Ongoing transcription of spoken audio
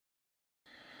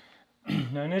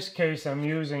Now in this case I'm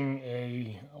using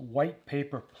a white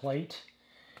paper plate,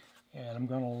 and I'm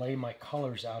going to lay my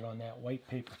colors out on that white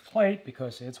paper plate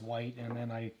because it's white, and then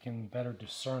I can better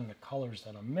discern the colors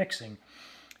that I'm mixing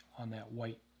on that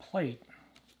white plate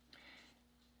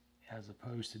as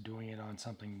opposed to doing it on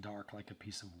something dark like a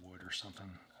piece of wood or something.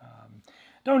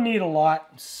 Don't need a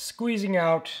lot. Squeezing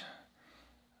out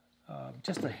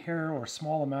just a hair or a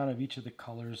small amount of each of the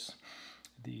colors.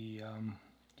 The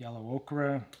yellow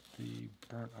ochre, the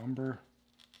burnt umber.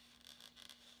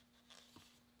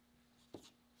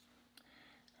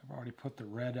 I've already put the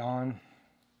red on.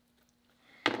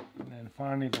 And then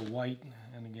finally the white,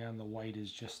 and again the white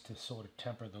is just to sort of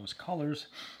temper those colors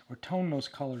or tone those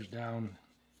colors down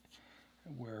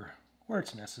where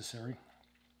it's necessary.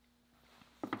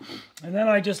 And then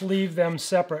I just leave them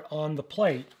separate on the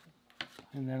plate,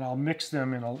 and then I'll mix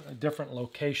them in a different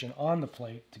location on the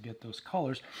plate to get those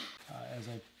colors as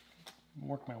I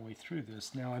work my way through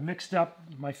this. Now I mixed up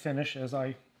my finish as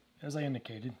I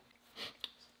indicated.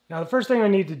 Now the first thing I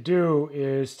need to do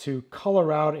is to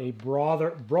color out a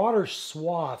broader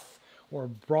swath or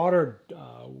broader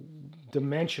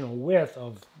dimensional width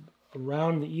of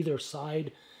around either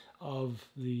side of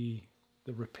the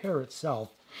repair itself.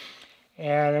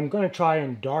 And I'm going to try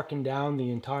and darken down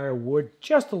the entire wood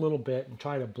just a little bit and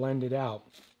try to blend it out.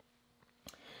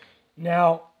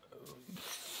 Now,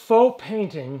 faux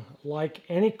painting, like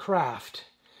any craft,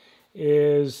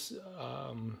 is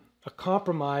a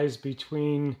compromise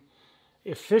between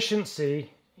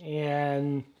efficiency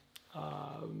and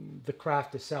the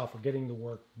craft itself, or getting the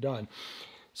work done.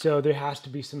 So there has to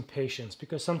be some patience,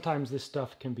 because sometimes this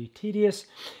stuff can be tedious.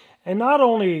 And not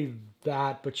only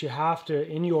that, but you have to,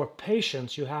 in your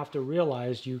patience, you have to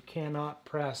realize you cannot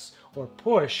press or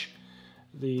push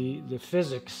the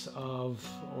physics of,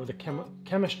 or the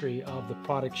chemistry of the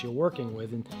products you're working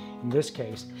with in this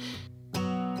case.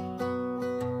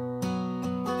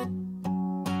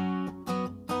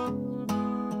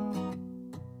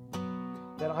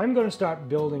 I'm going to start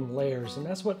building layers, and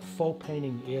that's what faux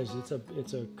painting is.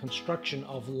 It's a construction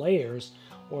of layers,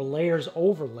 or layers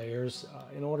over layers,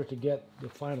 in order to get the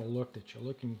final look that you're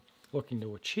looking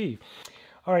to achieve.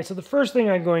 All right, so the first thing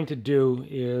I'm going to do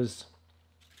is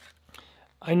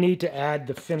I need to add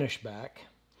the finish back.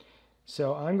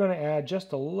 So I'm going to add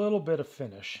just a little bit of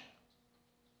finish.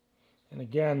 And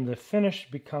again, the finish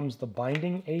becomes the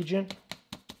binding agent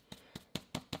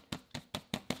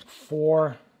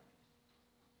for...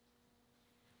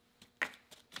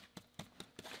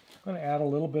 I'm going to add a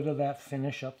little bit of that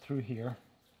finish up through here.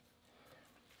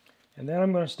 And then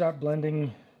I'm going to start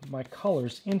blending my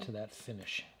colors into that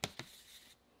finish.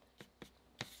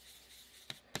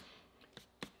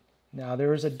 Now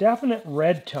there is a definite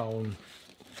red tone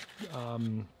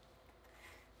to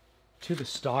the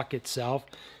stock itself,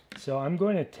 so I'm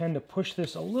going to tend to push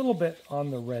this a little bit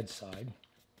on the red side.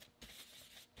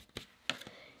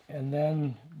 And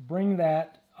then bring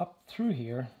that up through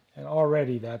here, and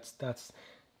already that's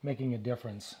making a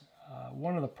difference.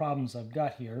 One of the problems I've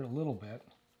got here a little bit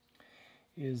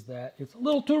is that it's a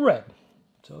little too red.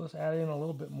 So let's add in a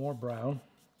little bit more brown.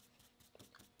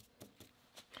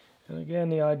 And again,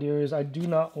 the idea is I do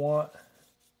not want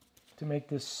to make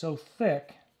this so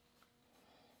thick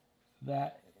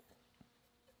that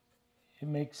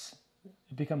it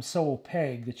becomes so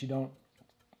opaque that you don't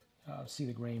see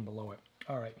the grain below it.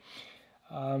 All right,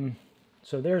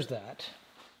 so there's that.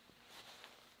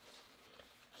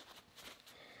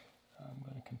 I'm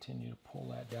going to continue to pull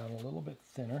that down a little bit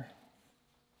thinner.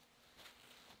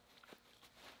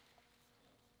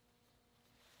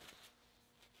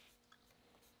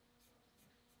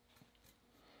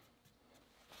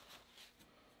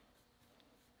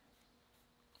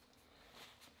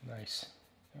 Nice.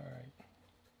 All right.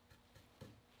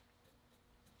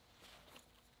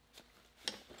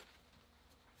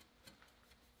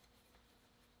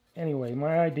 Anyway,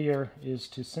 my idea is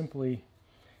to simply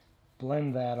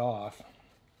blend that off.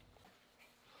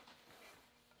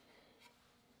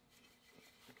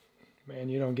 Man,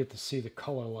 you don't get to see the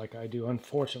color like I do.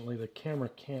 Unfortunately, the camera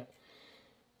can't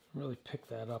really pick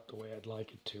that up the way I'd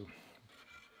like it to.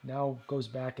 Now goes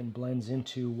back and blends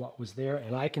into what was there,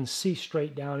 and I can see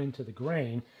straight down into the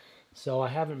grain, so I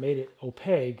haven't made it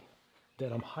opaque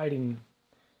that I'm hiding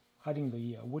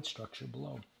the wood structure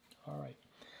below. All right.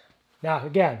 Now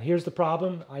again, here's the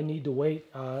problem. I need to wait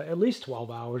at least 12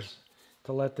 hours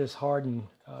to let this harden,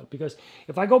 because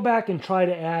if I go back and try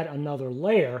to add another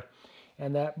layer,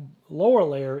 and that lower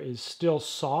layer is still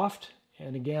soft,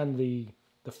 and again the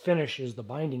finish is the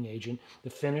binding agent, the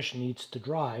finish needs to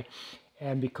dry,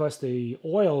 and because the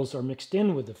oils are mixed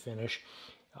in with the finish,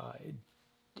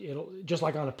 it'll, just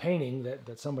like on a painting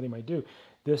that somebody might do,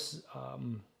 this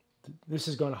this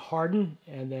is going to harden,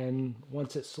 and then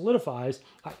once it solidifies,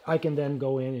 I can then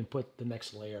go in and put the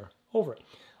next layer over it.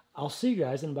 I'll see you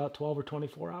guys in about 12 or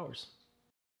 24 hours.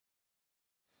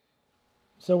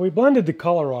 So we blended the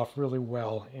color off really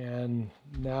well, and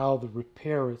now the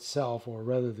repair itself, or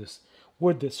rather this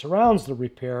wood that surrounds the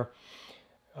repair,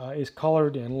 is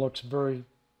colored and looks very,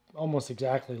 almost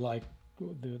exactly like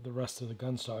the rest of the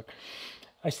gunstock.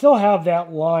 I still have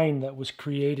that line that was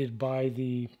created by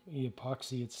the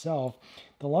epoxy itself.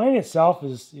 The line itself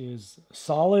is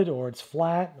solid, or it's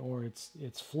flat, or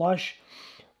it's flush.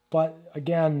 But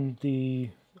again, the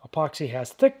epoxy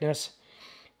has thickness.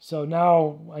 So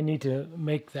now I need to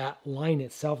make that line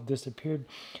itself disappear.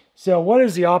 So what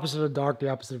is the opposite of dark? The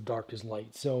opposite of dark is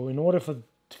light. So in order for,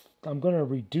 I'm going to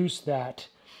reduce that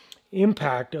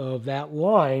impact of that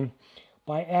line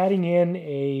by adding in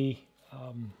a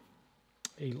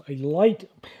light,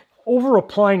 over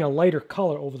applying a lighter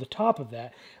color over the top of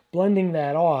that, blending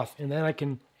that off, and then I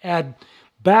can add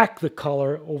back the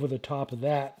color over the top of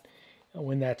that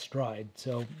when that's dried.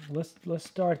 So let's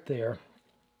start there.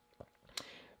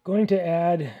 Going to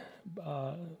add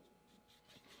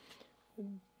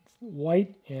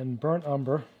white and burnt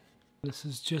umber. This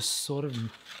is just sort of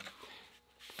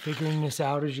figuring this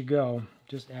out as you go,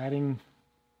 just adding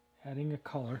a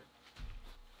color.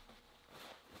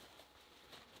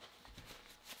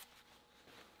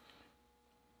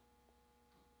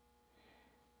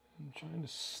 I'm trying to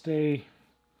stay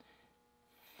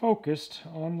focused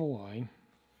on the line.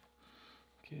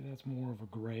 Okay, that's more of a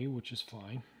gray, which is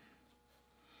fine.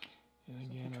 And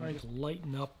again, I'm trying to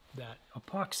lighten up that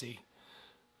epoxy.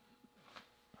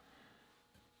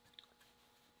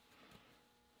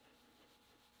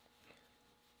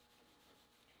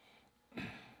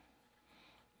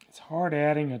 It's hard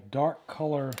adding a dark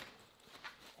color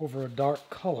over a dark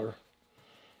color.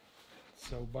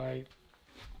 So by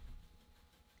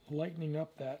lightening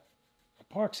up that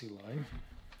epoxy line,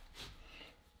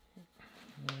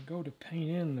 when I go to paint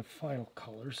in the final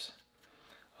colors,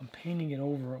 I'm painting it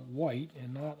over white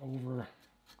and not over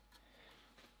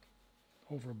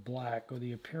black, or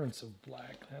the appearance of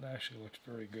black. That actually looks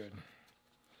very good.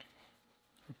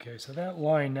 Okay, so that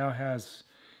line now has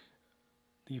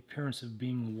the appearance of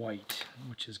being white,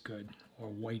 which is good, or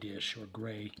whitish or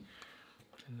gray,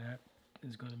 and that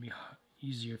is going to be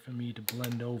easier for me to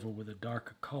blend over with a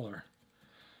darker color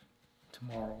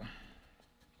tomorrow.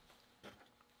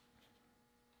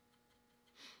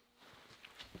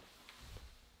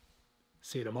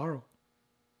 See you tomorrow.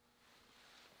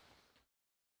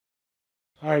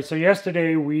 All right, so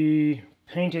yesterday we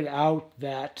painted out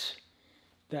that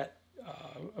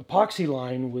epoxy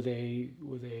line with a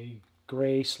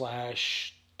gray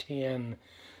 / tan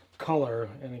color,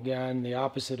 and again the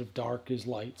opposite of dark is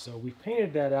light. So we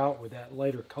painted that out with that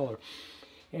lighter color,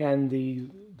 and the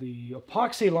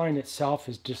epoxy line itself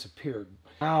has disappeared.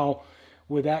 Now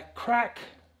with that crack,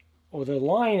 or the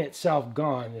line itself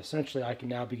gone, essentially I can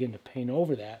now begin to paint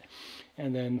over that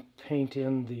and then paint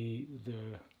in the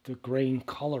grain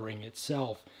coloring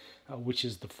itself, which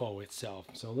is the faux itself.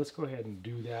 So let's go ahead and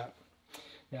do that.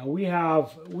 Now we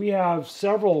have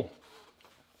several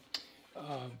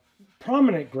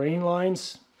prominent grain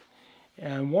lines,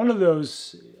 and one of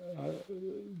those,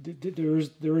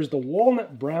 there is the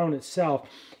walnut brown itself,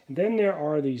 and then there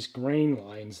are these grain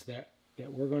lines that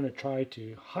we're going to try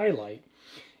to highlight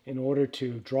in order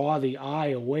to draw the eye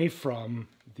away from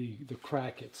the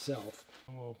crack itself.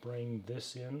 We'll bring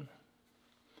this in,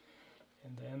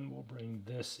 and then we'll bring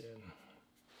this in.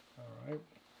 All right.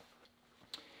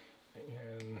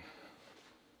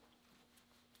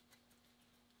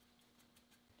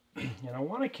 And I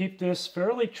want to keep this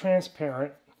fairly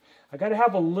transparent. I got to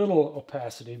have a little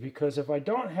opacity, because if I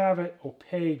don't have it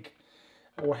opaque,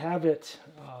 or have it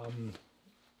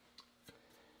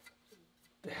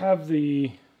have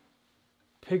the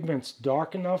pigments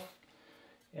dark enough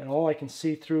and all I can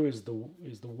see through is the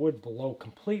wood below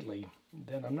completely,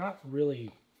 then I'm not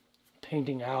really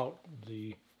painting out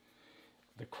the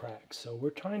cracks. So we're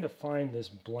trying to find this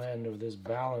blend, or this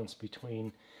balance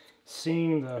between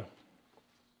seeing the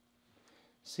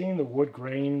wood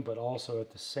grain, but also at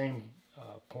the same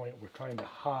point we're trying to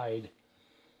hide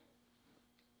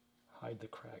the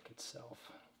crack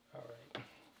itself. All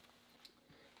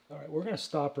right, we're going to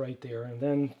stop right there, and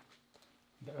then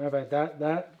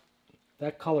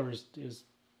that color is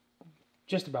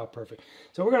just about perfect.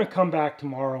 So we're going to come back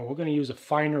tomorrow. We're going to use a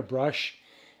finer brush,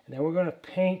 and then we're going to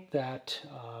paint that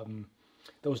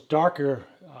those darker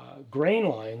grain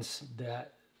lines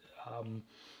that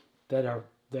are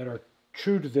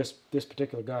true to this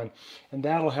particular gun, and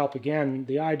that'll help. Again,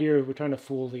 the idea is we're trying to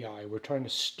fool the eye. We're trying to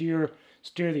steer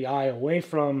the eye away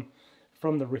from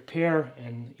the repair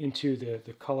and into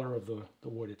the color of the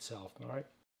wood itself. All right.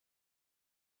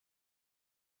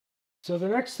 So the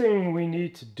next thing we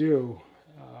need to do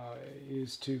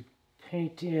is to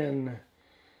paint in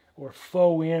or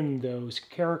faux in those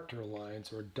character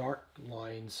lines or dark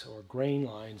lines or grain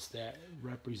lines that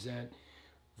represent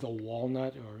the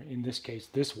walnut, or in this case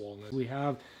this walnut. We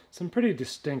have some pretty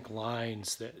distinct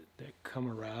lines that come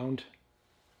around.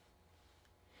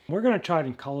 We're going to try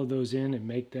and color those in and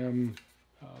make them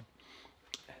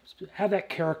have that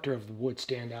character of the wood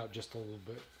stand out just a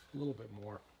little bit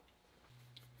more.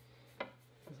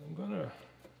 I'm going to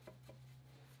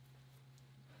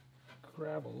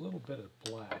grab a little bit of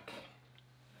black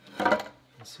and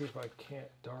see if I can't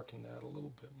darken that a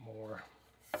little bit more.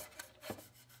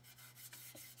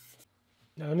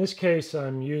 Now in this case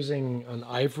I'm using an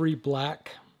ivory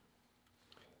black.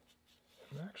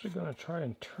 I'm actually going to try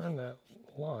and turn that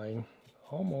line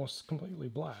almost completely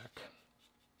black.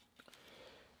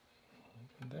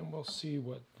 And then we'll see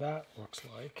what that looks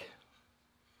like.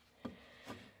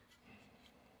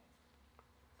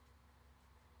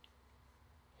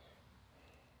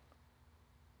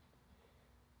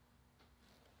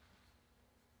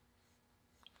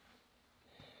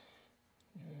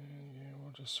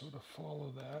 Just sort of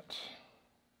follow that.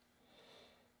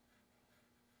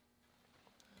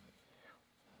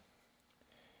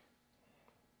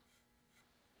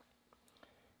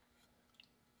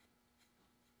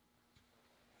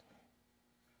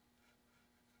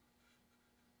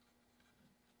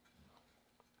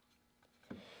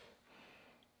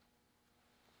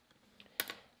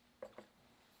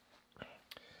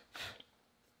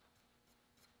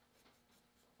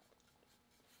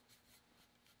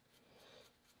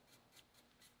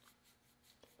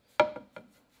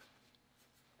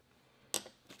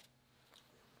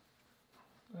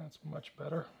 That's much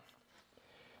better.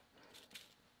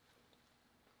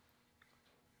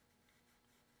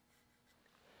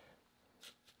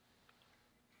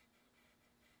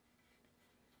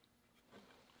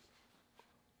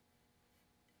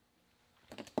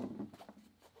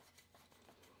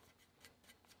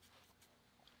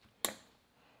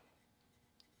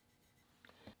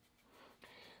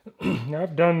 Now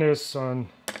I've done this on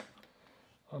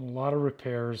a lot of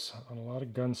repairs, on a lot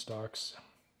of gun stocks.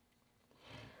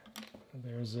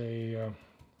 There's a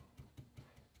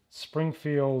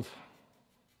Springfield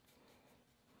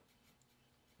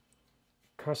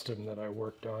custom that I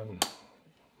worked on,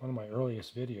 one of my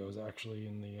earliest videos actually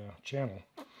in the channel.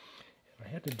 And I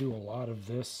had to do a lot of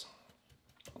this.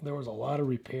 There was a lot of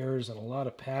repairs and a lot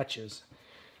of patches.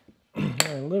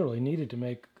 I literally needed to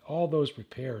make all those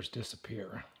repairs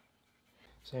disappear.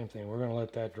 Same thing, we're going to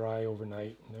let that dry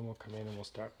overnight, and then we'll come in and we'll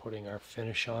start putting our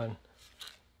finish on.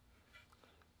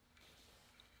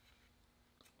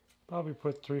 Probably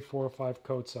put 3, 4, or 5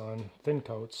 coats on, thin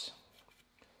coats.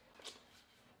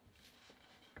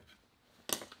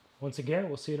 Once again,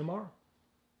 we'll see you tomorrow.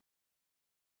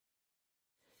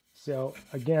 So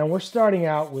again, we're starting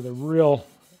out with a real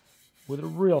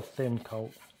thin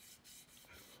coat.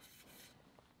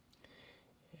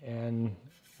 And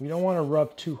we don't want to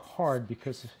rub too hard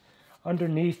because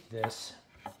underneath this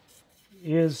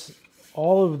is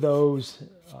all of those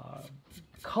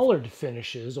colored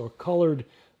finishes or colored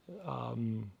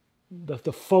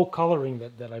the faux coloring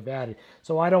that I've added.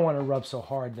 So I don't want to rub so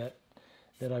hard that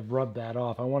I've rubbed that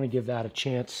off. I want to give that a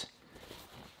chance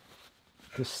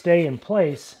to stay in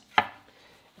place.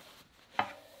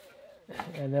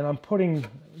 And then I'm putting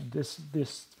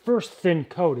this first thin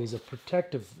coat as a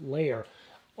protective layer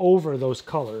over those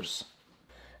colors.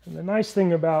 And the nice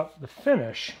thing about the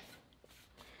finish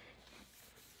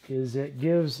is it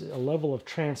gives a level of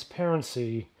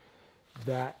transparency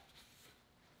that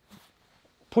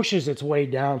pushes its way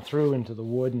down through into the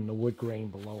wood and the wood grain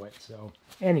below it. So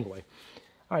anyway,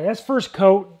 all right, that's first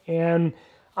coat, and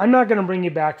I'm not going to bring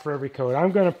you back for every coat.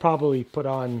 I'm going to probably put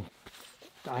on,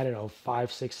 I don't know,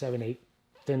 5, 6, 7, 8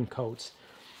 thin coats,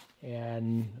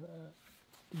 and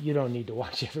you don't need to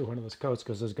watch every one of those coats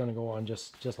because it's going to go on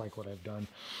just like what I've done.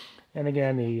 And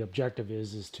again, the objective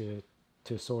is to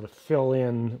sort of fill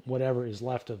in whatever is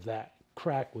left of that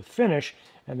crack with finish,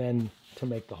 and then to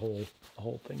make the whole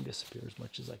thing disappear as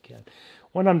much as I can.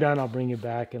 When I'm done, I'll bring you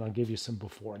back and I'll give you some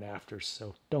before and afters,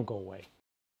 so don't go away.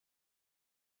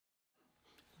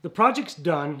 The project's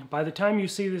done. By the time you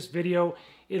see this video,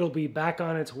 it'll be back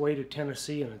on its way to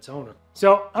Tennessee and its owner.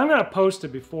 So I'm going to post a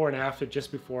before and after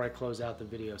just before I close out the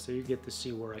video, so you get to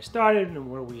see where I started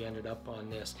and where we ended up on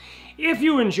this. If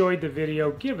you enjoyed the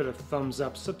video, give it a thumbs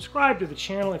up. Subscribe to the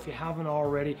channel if you haven't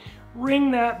already. Ring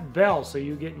that bell so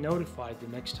you get notified the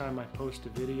next time I post a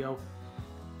video.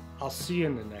 I'll see you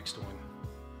in the next one.